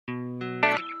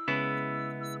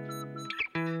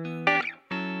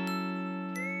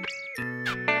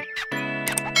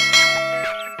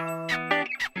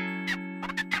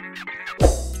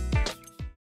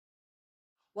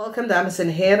Welcome dames en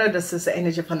heren, this is de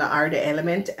energie van de aarde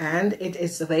element en het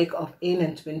is de week of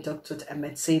 21 tot en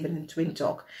met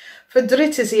 27.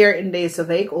 Verdriet is hier in deze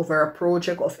week over een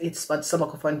project of iets wat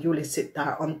sommige van jullie zit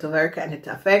daar aan te werken en het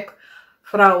affect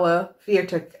vrouwen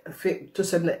 40,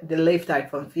 tussen de leeftijd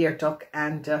van 40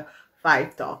 en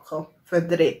 50.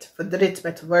 Verdriet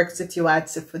met de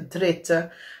werksituatie, verdriet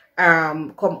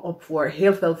komt op voor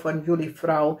heel veel van jullie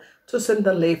vrouwen tussen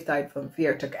de leeftijd van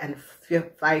 40 en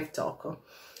 50.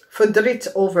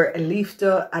 Verdriet over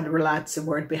liefde en relatie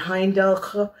wordt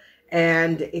behandeld.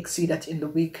 En ik zie dat in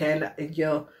de weekend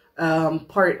je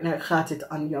partner gaat het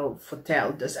aan jou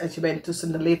vertellen. Dus als je bent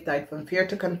tussen de leeftijd van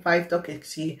 40 en 50, ik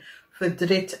zie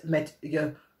verdriet met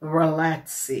je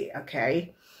relatie. Oké.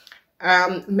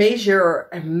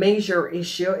 Major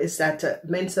issue is dat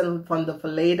mensen van het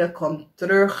verleden komen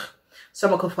terug.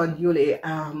 Sommige van jullie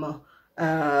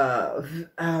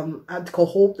had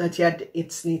gehoopt dat je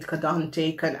iets niet gedaan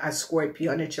teken als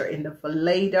Scorpionnetje in het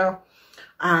verleden.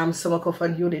 Sommige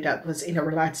van jullie dat was in een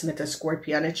relatie met een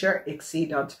Scorpionnetje. Ik zie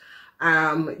dat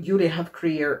jullie have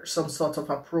creëerd some sort of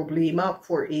a probleem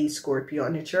voor een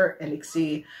Scorpionnetje. En ik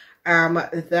zie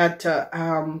dat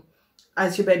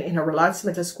als je bent in een relatie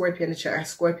met een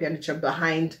Scorpionnetje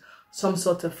behind some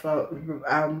sort of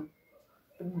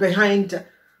behind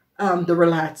de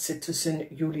relatie tussen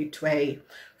jullie twee.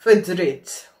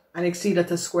 Verdriet. En ik zie dat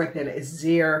de Scorpion is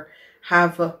zeer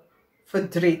have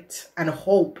verdriet en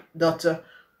hoop dat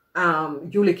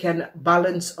jullie kunnen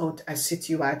balance out een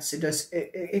situatie. Dus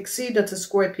ik zie dat de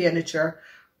Scorpionnetje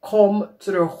komt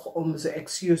terug om zijn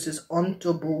excuses aan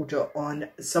te boden aan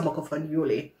sommige van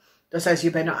jullie. Dus als je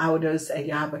bent ouders en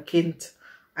je hebt een kind,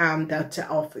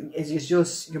 of is je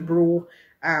zus, je broer,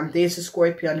 deze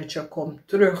Scorpionnetje komt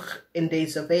terug in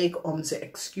deze week om zijn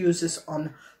excuses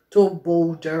aan te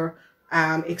boden.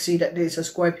 Ik zie dat deze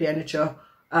Scorpionnetje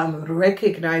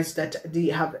recognize dat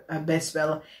die hebben best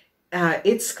wel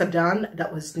iets gedaan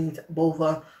dat was niet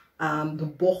boven de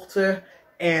bochten.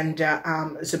 En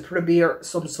ze proberen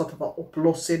soms soort van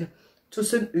oplossing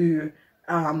tussen u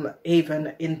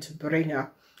even in te brengen.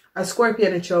 Een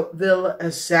Scorpionnetje wil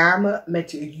samen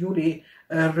met jullie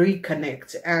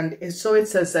reconnect. En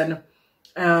zoiets als een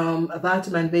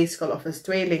waterman weeskal of een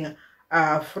tweeling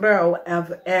vrouw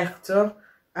heeft echt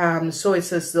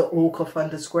zoiets als de ogen van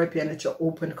de Scorpionnetje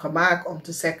open gemaakt om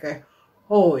te zeggen,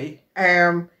 hoi,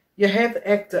 je hebt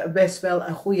echt best wel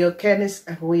een goede kennis,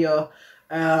 een goede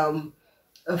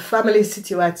family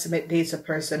situatie met deze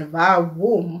persoon.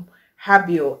 Waarom heb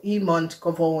je iemand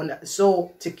gewoon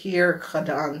zo tekeer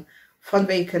gedaan?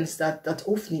 Vanwege dat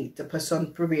hoeft niet. De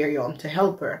persoon probeert je om te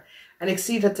helpen. En ik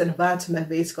zie dat een waterman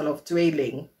weeskal of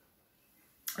tweeling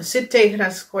zit tegen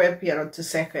een Scorpion om te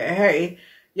zeggen, hey,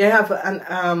 je hebt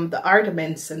de aarde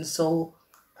mensen zo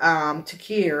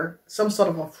tekeer, some sort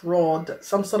of a fraud,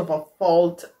 some sort of a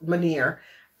fault manier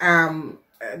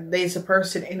deze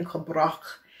persoon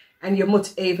ingebracht. En je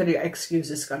moet even je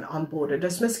excuses gaan aanboden.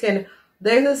 Dus misschien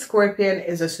deze Scorpion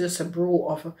is een zus, een broer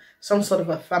of some sort of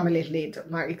a family lid.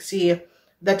 Maar ik zie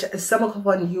dat sommige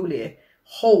van jullie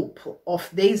hoop of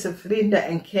deze vrienden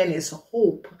en kennis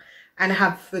hoop en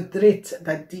hebben verdriet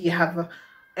dat die hebben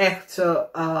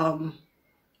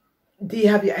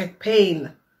echt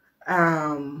pain,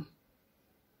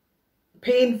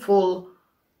 painful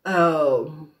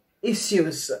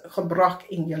issues gebracht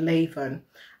in je leven.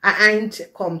 Een eind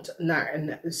komt naar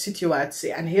een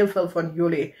situatie en heel veel van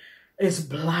jullie is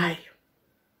blij.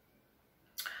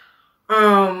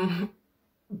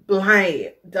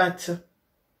 Blij dat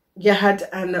je had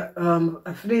een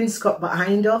vriendschap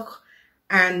beëindigd.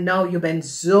 En nou je bent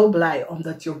zo blij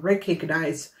omdat je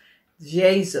recognize,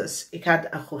 Jezus, ik had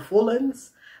een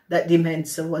gevoelens dat die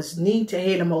mensen was niet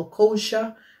helemaal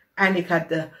kosher. En ik had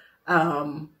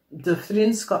de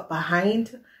vriendschap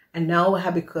behind. En nu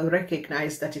heb ik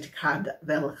gerecognized dat ik had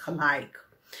wel gelijk.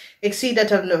 Ik zie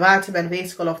dat een waterman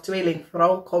weeskal of tweeling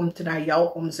vrouw komt naar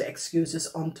jou om zijn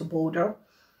excuses aan te boden.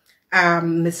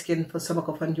 Misschien voor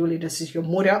sommige van jullie, dat is je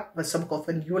moeder. Voor sommige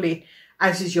van jullie,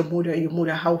 als is je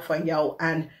moeder houdt van jou.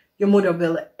 En je moeder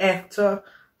wil echt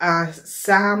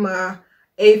samen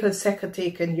even zeggen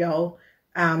tegen jou,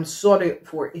 sorry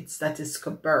voor iets dat is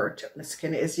gebeurd.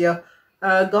 Misschien is je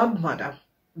godmother.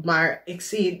 Maar ik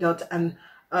zie dat een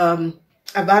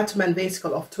waterman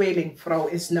weeskal of tweelingvrouw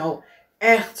is nou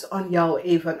echt aan jou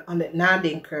even aan het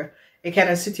nadenken. Ik ken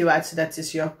een situatie dat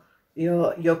is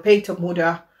je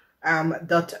petermoeder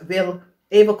dat wil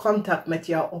even contact met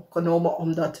jou opgenomen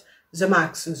omdat ze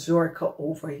maakt zich zorgen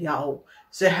over jou.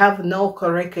 Ze hebben nou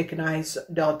gerecognized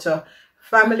dat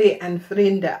family en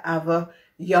vrienden hebben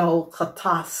jou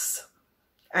getast.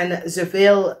 En ze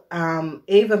wil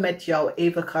even met jou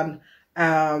even gaan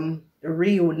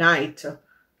reuniten.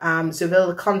 Ze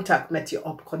wil contact met je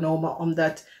opgenomen,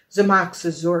 omdat ze maakt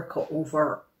zich zorgen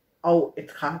over hoe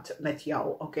het gaat met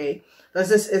jou. Oké. Dus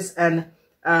dit is een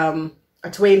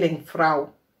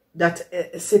tweelingvrouw. Dat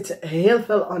zit heel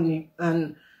veel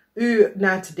aan u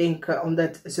na te denken,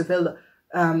 omdat ze wil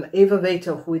even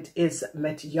weten hoe het is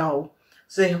met jou.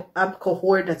 Ze heeft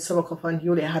gehoord dat sommige van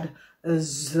jullie hadden een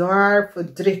zwaar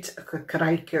verdriet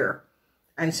gekregen.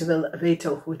 En ze wil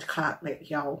weten hoe het gaat met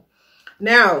jou.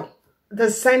 Nou, de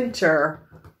center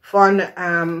van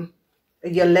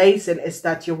je lezing is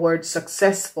dat je wordt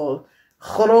succesvol.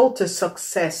 Grote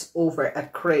succes over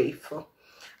een kreef.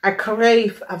 Een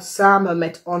kreef heeft samen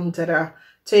met anderen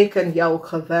tegen jou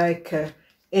gewerkt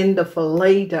in de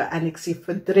verleden. En ik zie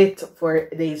verdriet voor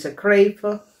deze kreef.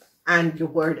 En je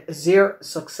wordt zeer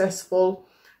succesvol.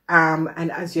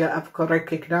 En als je hebt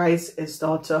gerecognized is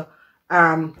dat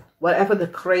whatever de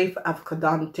kreef heeft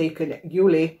gedaan tegen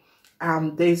jullie.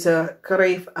 Deze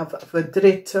kreef heeft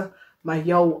verdriet. Maar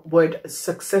jou wordt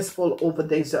succesvol over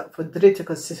deze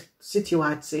verdrietige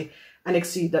situatie. En ik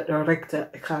zie dat de rechter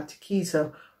gaat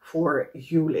kiezen voor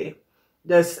jullie.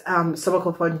 Dus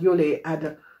sommige van jullie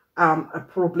hadden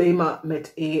problemen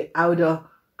met een oude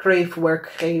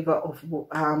kreefwerkgever. Of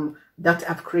dat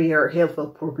heeft creëert heel veel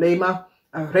problemen.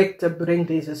 Een rechter brengt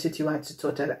deze situatie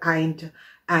tot een eind.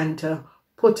 En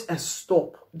put een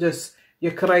stop. Dus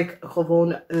je krijgt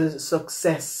gewoon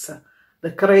succes.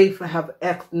 De kreef heeft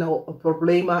echt nou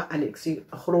problemen. En ik zie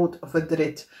een groot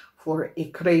verdriet voor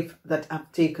een kreef dat heeft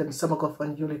tegen sommige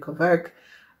van jullie gewerkt.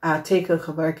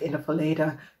 Tegengewerkt in het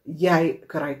verleden. Jij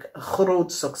krijgt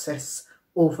groot succes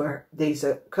over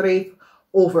deze kreef.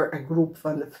 Over een groep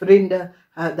van vrienden.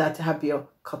 Dat heb je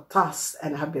getast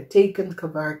en heb je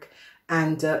tegengewerkt.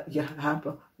 En je hebt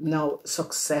nou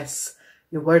succes.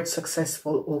 Je wordt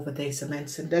succesvol over deze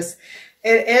mensen. Dus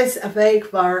er is een week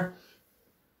waar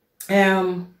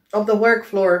op de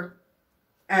workvloer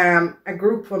een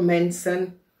groep van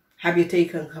mensen heb je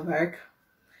tegengewerkt.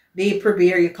 Die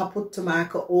probeer je kapot te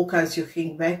maken, ook als je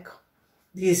ging weg.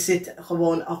 Die zit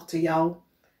gewoon achter jou.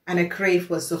 En een kreef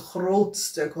was de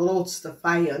grootste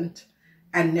vijand.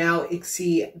 En nu ik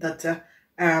zie dat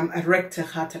een rechter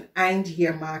gaat een eind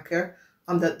hier maken.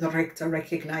 Omdat de rechter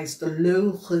recognized de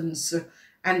leugens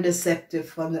en deceptie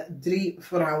van 3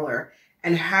 vrouwen.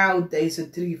 En hoe deze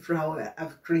 3 vrouwen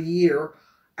hebben gecreëerd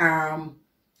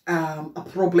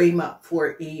problemen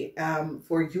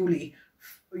voor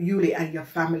jullie en je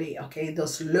familie. Oké,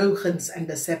 dus leugens en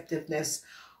deceptiveness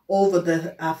over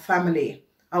de familie.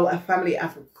 Our family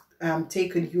heeft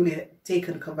tegen jullie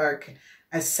tegengewerkt.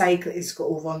 Een cycle is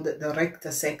geopend. De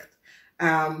rechter zegt,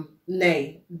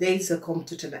 nee, deze komt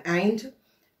tot een eind.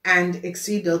 En ik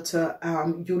zie dat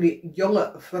jullie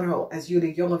jonge vrouw, als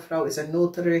jullie jonge vrouw is een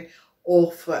notary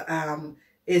of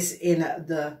is in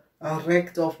de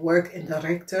rechter of werk in de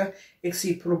rechter. Ik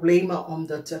zie problemen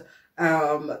omdat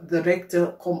de rechter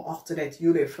komt achter dat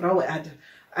jullie vrouwen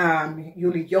en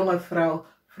jullie jonge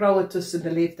vrouwen tussen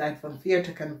de leeftijd van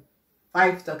 40 en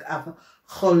 50 hebben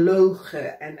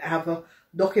gelogen en hebben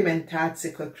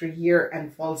documentatie gecreëerd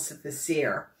en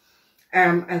falsificeerd.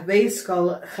 Een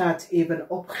weeskal gaat even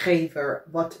opgeven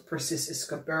wat precies is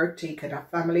gebeurd tegen haar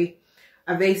familie.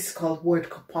 Een weeskal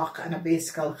wordt gepakt en een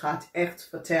weeskal gaat echt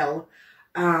vertellen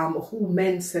hoe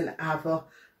mensen hebben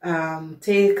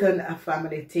tegen een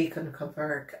familie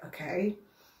tegengewerkt. Oké.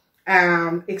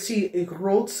 Ik zie een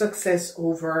groot succes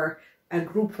over een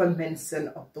groep van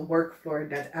mensen op de workvloer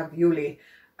dat hebben jullie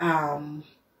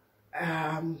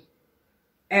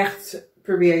echt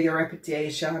probeer je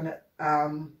reputation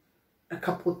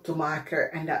kapot te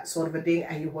maken en dat soort van dingen.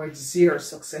 En je wordt zeer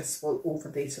succesvol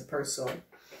over deze persoon.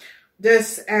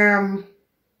 Dus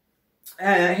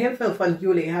heel veel van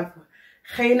jullie hebben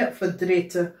geen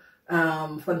verdriet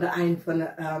van de eind van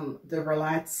de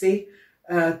relatie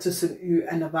tussen u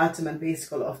en de waterman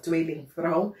weeskal of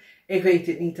tweelingvrouw. Ik weet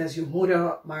het niet als je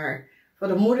moeder, maar voor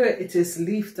de moeder het is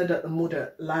liefde dat de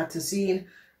moeder laat zien.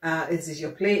 Het is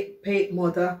je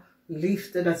peetmoeder,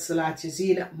 liefde dat ze laat je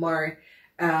zien, maar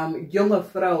jonge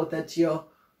vrouw dat je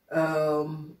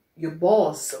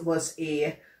boss was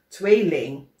een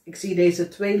tweeling. Ik zie deze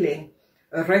tweeling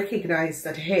recognize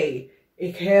dat hey,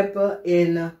 ik heb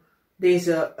in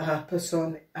deze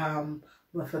persoon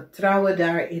mijn vertrouwen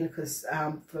daarin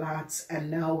geplaatst en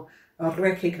nu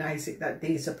recognize ik dat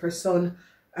deze persoon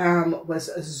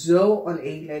was zo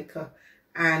oneerlijk.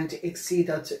 En ik zie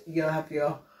dat je hebt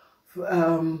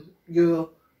je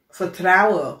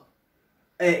vertrouwen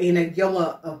in een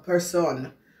jonge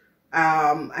persoon.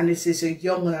 En het is een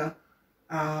jonge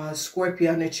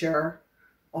Scorpionnetje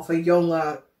of a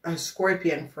jonge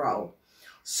Scorpion vrouw.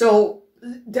 So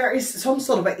there is some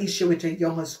sort of an issue with een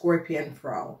jonge Scorpion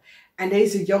vrouw. En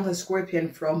deze jonge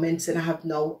Scorpion vrouw, mensen hebben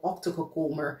nou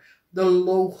achtergekomen de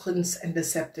logens en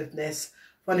deceptiveness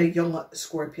van een jonge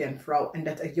Scorpion vrouw. En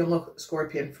dat een jonge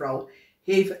Scorpion vrouw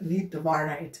heeft niet de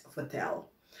waarheid verteld.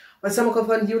 Maar sommige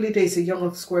van jullie, deze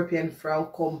jonge Scorpion vrouw,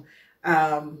 komt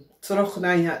terug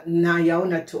naar jou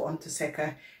naartoe om te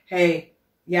zeggen, hey,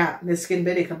 ja, misschien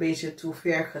ben ik een beetje te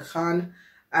ver gegaan.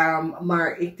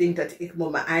 Maar ik denk dat ik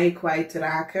moet mijn ei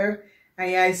kwijtraken. En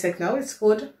jij zegt, nou is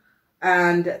goed.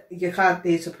 En je gaat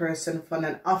deze persoon van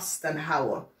een afstand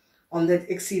houden. Omdat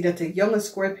ik zie dat de jonge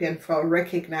Scorpion vrouw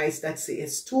recognize dat ze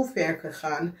is te ver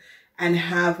gegaan. En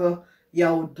hebben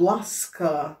jou dwars,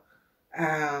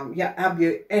 heb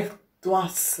je echt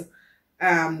dwars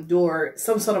door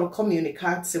some sort of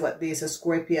communicatie wat deze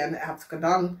Scorpion heeft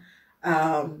gedaan.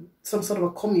 Some sort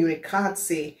of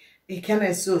communicatie. Ik ken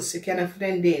een zus, ik ken een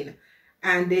vriendin.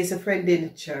 En deze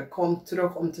vriendinnetje komt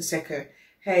terug om te zeggen,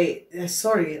 hey,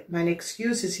 sorry, mijn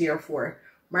excuses hiervoor.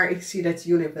 Maar ik zie dat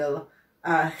jullie willen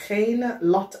geen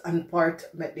lot apart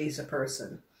met deze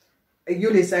persoon.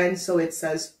 Jullie zijn, zoiets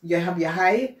says, je hebt je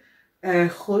hij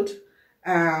goed.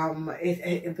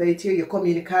 Weet je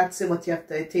communicatie, wat je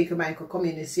hebt tegen mij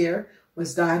gecommuniceerd,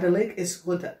 was duidelijk, is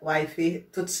goed, wifey,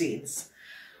 tot ziens.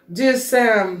 Dus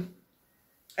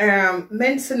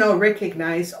mensen nou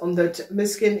recognize, omdat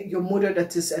misschien je moeder,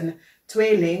 dat is een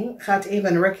tweeling, gaat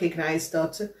even recognize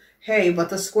dat, hey, wat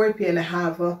de Scorpion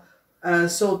hebben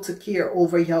zo te keer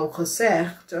over jou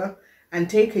gezegd, en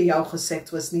tegen jou gezegd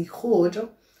was niet goed.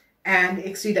 En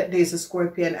ik zie dat deze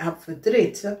Scorpion heeft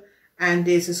verdriet. En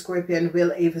deze Scorpion wil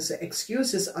even zijn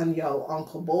excuses aan jou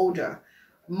aangeboden.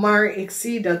 Maar ik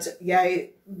zie dat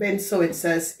jij bent zoiets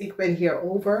says, ik ben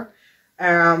hierover.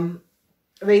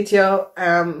 Weet je,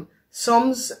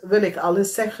 soms wil ik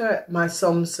alles zeggen, maar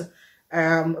soms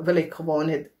wil ik gewoon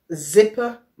het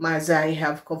zippen. Maar zij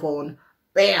heeft gewoon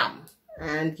bam.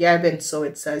 En jij bent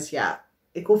zoiets says, ja,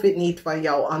 ik hoef het niet van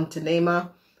jou aan te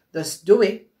nemen. Dus doe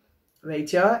ik. Weet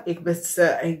je,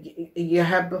 je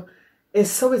hebt,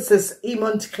 is zoiets als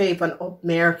iemand geeft een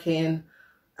opmerking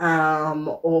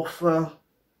of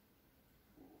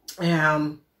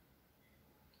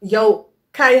jou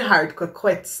keihard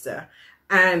gekwetst.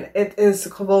 En het is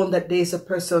gewoon dat deze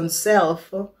persoon zelf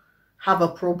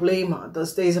hebben problemen.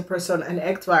 Dus deze persoon, en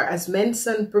echt waar, als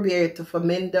mensen proberen te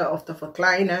verminderen of te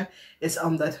verkleinen, is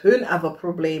omdat hun hebben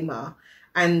problemen.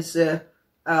 En ze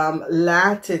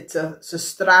laat het, ze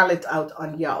straalt het uit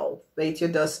aan jou. Weet je,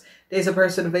 dus deze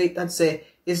persoon weet dat ze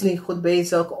is niet goed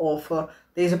bezig. Of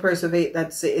deze persoon weet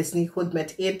dat ze is niet goed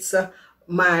met iets.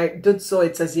 Maar doet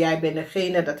zoiets als jij bent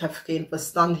degene dat heeft geen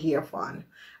verstand hiervan.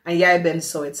 En jij bent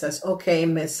zoiets als, oké,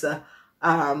 miss,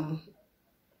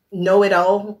 know it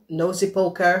all, nosy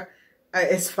poker,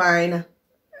 is fine.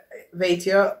 Weet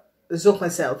je, zoek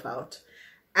mezelf uit.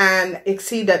 En ik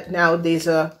zie dat nou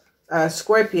deze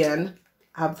Scorpion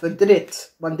heeft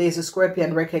verdriet. Want deze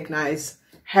Scorpion recognize,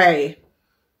 hey,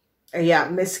 ja,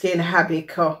 misschien heb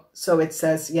ik zoiets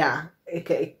says, ja,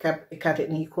 ik had het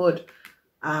niet goed.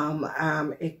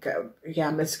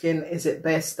 Ja, misschien is het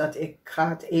best dat ik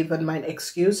ga even mijn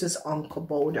excuses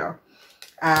aangeboden.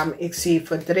 Ik zie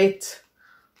verdriet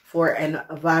voor een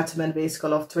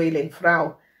watermanweeskel of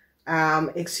tweelingvrouw.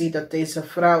 Ik zie dat deze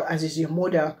vrouw, als is je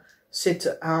moeder,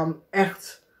 zit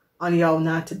echt aan jou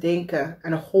na te denken.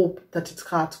 En ik hoop dat het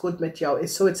gaat goed met jou.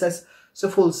 Is zoiets als, ze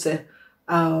voelt ze,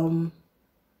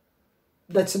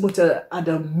 dat ze moeten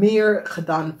hadden meer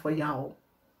gedaan voor jou.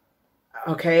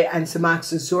 Oké, en ze maakt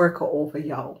zich zorgen over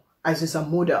jou. Als is een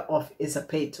moeder of is een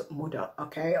peetmoeder,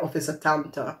 oké, of is een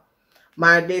tante.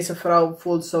 Maar deze vrouw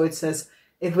voelt zoiets als,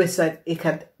 ik wist dat ik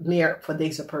had meer voor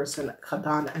deze persoon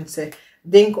gedaan. En ze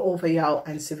denkt over jou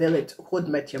en ze wil het goed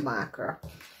met je maken.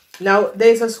 Nou,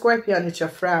 deze Scorpionetje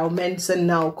vrouw, mensen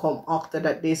nou komen achter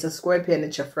dat deze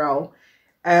Scorpionetje vrouw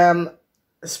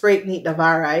spreekt niet de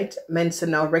waarheid. Mensen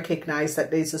nou recognize dat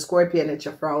deze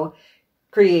Scorpionetje vrouw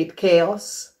create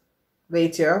chaos.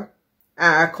 Weet je,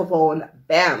 gewoon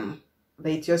bam.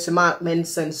 Weet je, ze maakt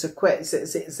mensen,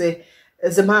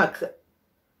 ze maakt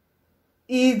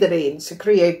iedereen, ze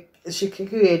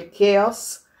create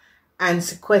chaos en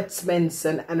ze kwetst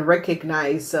mensen en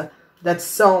recognize dat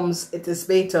soms het is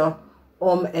beter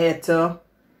om het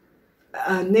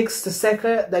niks te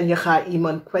zeggen dan je gaat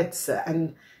iemand kwetsen.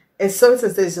 En het is zoals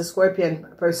deze Scorpion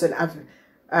person,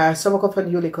 sommige van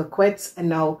jullie gekwetst en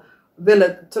nou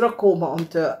willen terugkomen om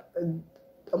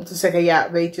te zeggen,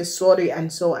 ja, weet je, sorry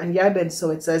en zo. En jij bent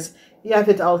zoiets als, jij hebt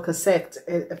het al gezegd,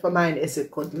 voor mij is het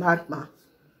goed, laat maar.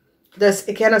 Dus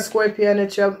ik ken een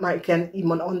Scorpionetje, maar ik ken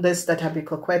iemand anders, dat heb ik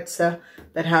gekwetsen,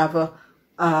 dat hebben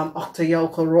achter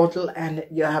jou geroddeld en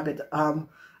je hebt het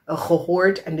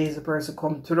gehoord en deze persoon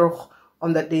komt terug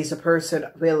omdat deze persoon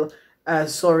wil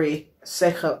sorry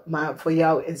zeggen, maar voor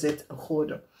jou is het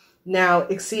goed. Nou,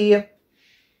 ik zie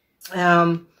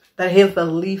dat heel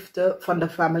veel liefde van de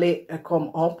familie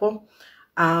komt op.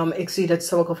 Ik zie dat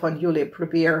sommige van jullie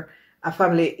proberen een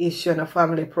family issue, een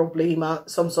family problemen,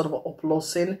 some sort of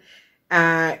oplossing.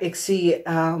 Ik zie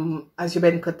als je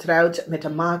bent getrouwd met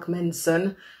een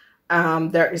maagdmensen,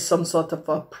 there is some sort of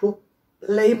a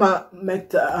problemen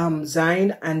met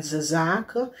zijn en zijn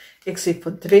zaken. Ik zie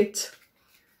verdriet.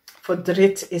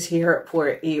 Verdriet is hier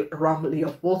voor een ramly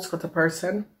of boodschap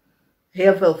person.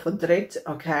 Heel veel verdriet,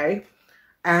 oké.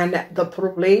 En de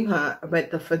problemen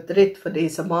met de verdriet voor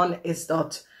deze man is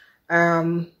dat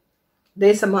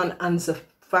deze man en zijn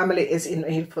familie is in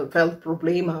heel veel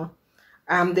problemen.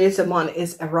 Deze man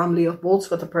is een ramly of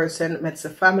boodschap person met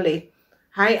zijn familie.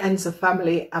 Hij en zijn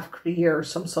familie have creëerd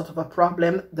some sort of a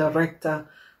problem. De rechter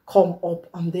komt op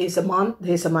om deze man.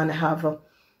 Deze man have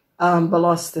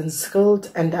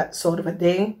belastingschuld en dat soort of a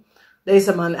ding.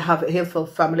 Deze man have heel veel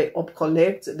familie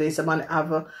opgelegd. Deze man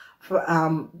have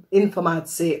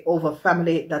informatie over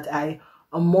familie dat hij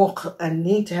mocht en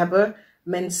niet hebben.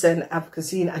 Mensen hebben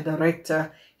gezien en de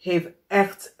rechter heeft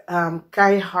echt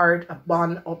keihard een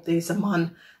ban op deze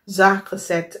man zaak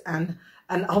gezet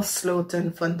en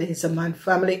afsluiten van deze man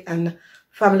family en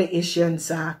family issue en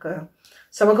zaken.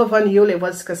 Sommige van jullie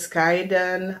was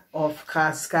gescheiden of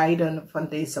gescheiden van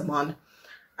deze man.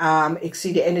 Ik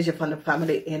zie de energie van de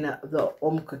familie in de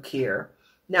omgekeer.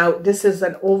 Nou, dit is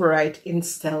een overheid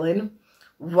instelling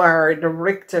waar de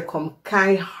rechter komt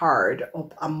keihard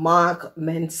op een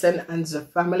maagdmensen en zijn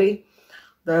familie.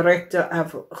 De rechter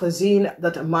heeft gezien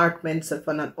dat een maagdmensen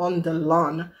van een ander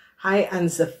land, hij en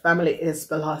zijn familie is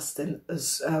belasting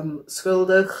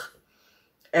schuldig.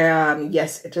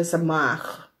 Yes, het is een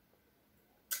maag.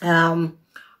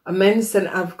 Mensen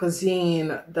hebben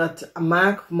gezien dat een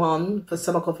maagdman, voor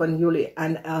sommige van jullie,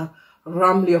 en een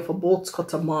ramly of een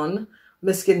boodschapperman,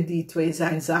 misschien die twee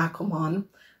zijn zakenman,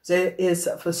 ze is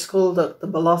verschuldigd de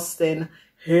belasting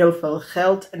heel veel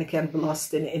geld en ik heb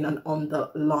belasting in een ander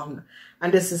land.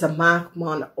 En dit is een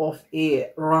maagdman of een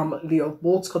ramly of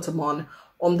boodschapperman,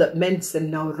 omdat mensen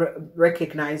nou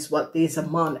recognize wat deze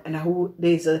man en hoe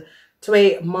deze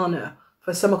twee mannen,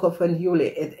 voor sommige van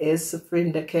jullie het is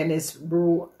vrienden, kennis,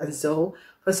 broer en zo.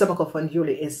 Voor sommige van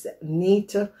jullie is het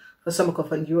niet. Voor sommige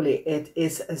van jullie het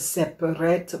is een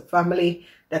separate family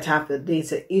dat heeft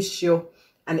deze issue.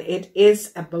 En het is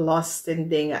een belasting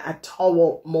dingen. Het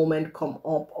touw moment komt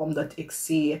op omdat ik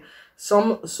zie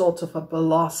some sort of a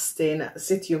belasting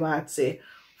situatie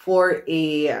voor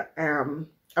een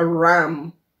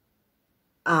ram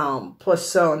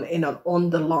persoon in een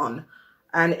ander land.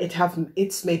 En het heeft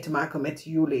iets mee te maken met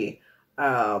jullie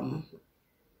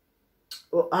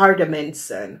harde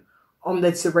mensen.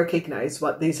 Omdat ze recognize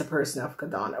wat deze persoon heeft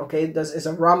gedaan. Oké, dus is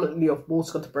een ramly of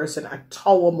boodschap person. Een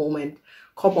touw moment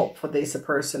kom op voor deze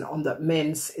persoon. Omdat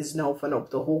mens is nou van op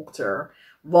de hoogte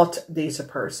wat deze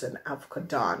persoon heeft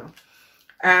gedaan.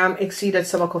 Ik zie dat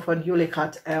sommige van jullie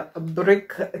gaat een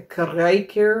brik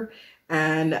krijgen.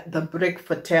 En de brik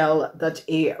vertelt dat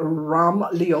een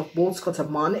ramly of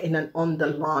boodschapperman in een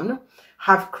ander land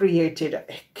have created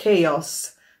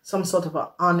chaos. Some sort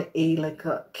of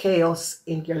oneerlijke chaos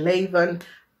in je leven.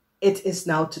 Het is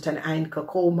nou tot een eind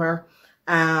gekomen.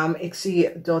 Ik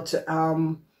zie dat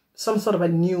some sort of a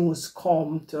news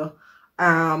komt.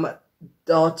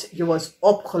 Dat je was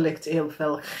opgelicht heel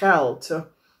veel geld.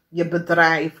 Je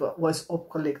bedrijf was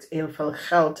opgelicht heel veel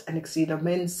geld. En ik zie dat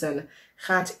mensen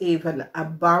gaat even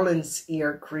een balance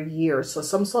hier creëren. So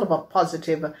some sort of a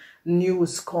positive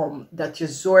news komt. Dat je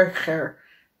zorgen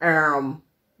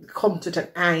komt tot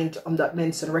een eind. Omdat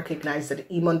mensen recognize dat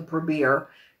iemand probeert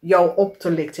jou op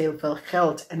te lichten heel veel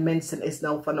geld. En mensen is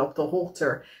nou van op de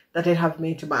hoogte. Dat het heeft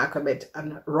mee te maken met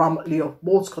een ramly of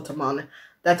boodschapperman.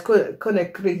 Dat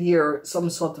kunnen creëren some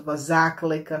sort of a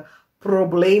zakelijke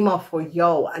problemen voor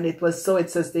jou. En het was zo,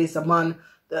 het says deze man,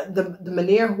 de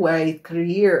manier hoe hij het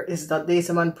creëert is dat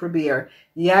deze man probeert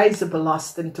jij zijn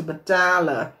belasting te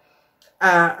betalen.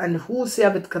 En hoe ze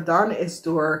hebben het gedaan is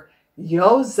door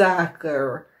jouw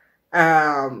zaken,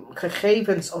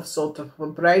 gegevens of zo te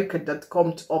gebruiken. Dat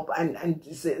komt op en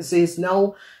ze is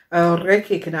nou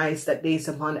recognized dat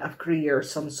deze man heeft creëert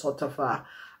some sort of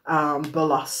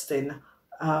belasting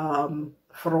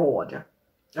fraud.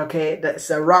 Oké, dat is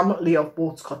een ramly of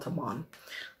boodschapperman.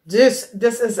 Dus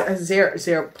dit is een zeer,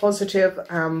 zeer positief,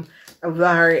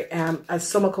 waar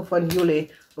sommige van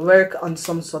jullie work on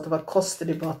some sort of a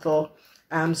custody battle,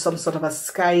 some sort of a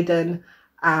scheiden.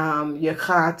 Je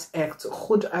gaat echt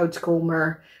goed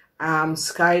uitkomen,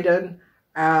 scheiden.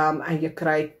 En je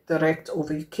krijgt direct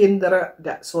over je kinderen,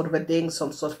 dat soort van ding,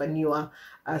 some sort of een nieuwe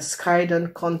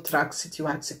scheiden contract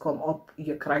situatie komt op.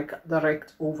 Je krijgt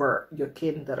direct over je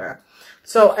kinderen.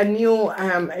 So, een nieuw,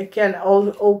 ik ken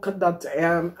ook dat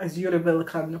als jullie willen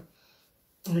gaan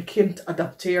een kind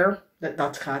adopteren,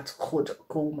 dat gaat goed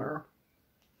komen.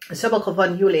 Sommige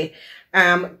van jullie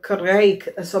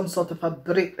krijgen soms soort van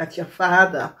bericht dat je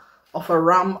vader of een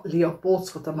ram of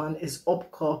boodschappenman is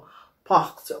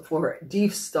opgepakt voor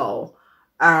diefstal.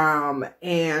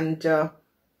 En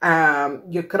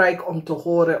je krijgt om te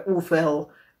horen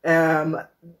hoeveel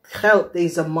geld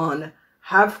deze man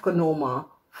heeft genomen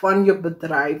van je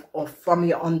bedrijf of van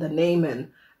je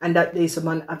onderneming. En dat deze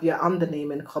man op je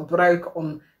onderneming gebruikt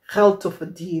om geld te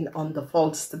verdienen aan de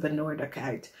volste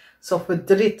benodigdheid. Zo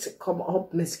verdriet, kom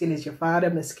op, misschien is je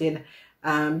vader, misschien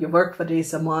je werkt voor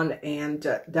deze man en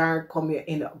daar kom je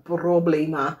in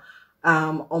problemen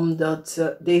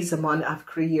omdat deze man heeft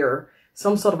gecreëerd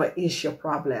some sort of an issue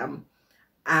problem.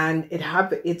 En het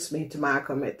heeft iets mee te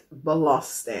maken met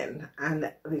belasting.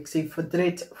 En ik zie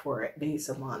verdriet voor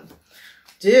deze man.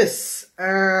 Dus,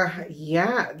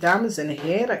 ja, dames en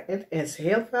heren, het is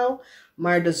heel veel.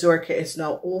 Maar de zorgen is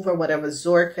nou over. Whatever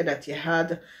zorgen dat je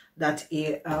had, dat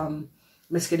je,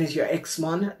 misschien is je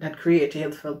ex-man, dat creëert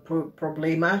heel veel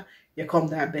problemen. Je komt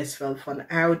daar best wel van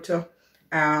uit.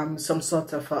 Some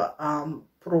sort of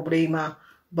problemen,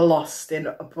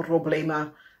 belasting,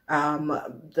 problemen.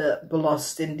 De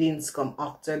belastingdienst komt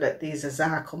achter dat deze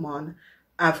zakenman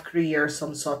heeft gecreëerd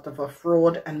some sort of a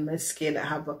fraud. En misschien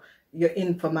hebben je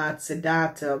informatie,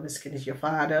 data, misschien is je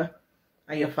vader.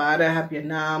 En je vader heeft je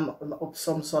naam op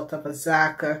some sort of a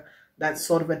zaken, dat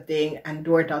soort of ding. En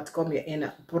doordat kom je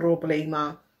in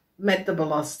problemen met de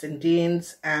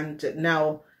belastingdienst. En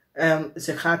nou,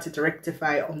 ze gaat het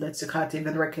rectify, omdat ze gaat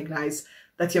even recognize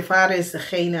dat je vader is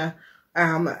degene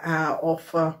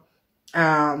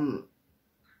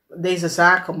deze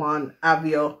zakenman heb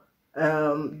je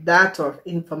data of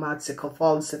informatie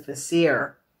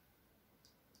gefalsificeerd.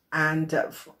 En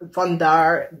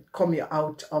vandaar kom je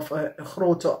uit of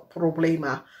grote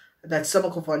problemen dat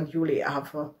sommige van jullie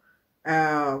hebben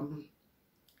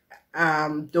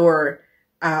door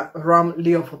ram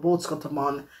of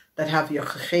boodschappenman, dat heb je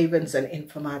gegevens en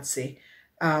informatie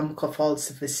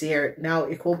gefalsificeerd.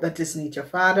 Nou, ik hoop dat is niet je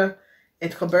vader.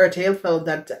 Het gebeurt heel veel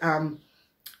dat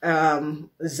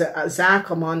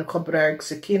zakenman gebruikt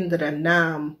zijn kinderen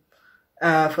naam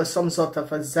voor some sort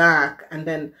of a zaak. En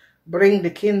dan brengt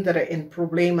de kinderen in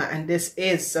problemen. En dit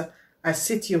is een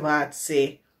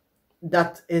situatie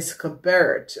dat is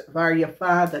gebeurd. Waar je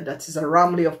vader, dat is een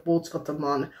ramli of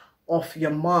boodschappenman, of je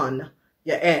man,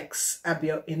 je ex, heb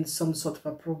je in some sort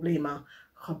of problemen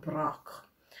gebracht.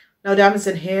 Nou, dames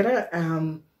en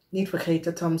heren, niet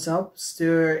vergeten thumbs up,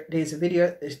 stuur deze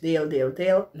video, dus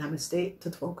deel. Namaste,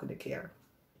 tot de volgende keer.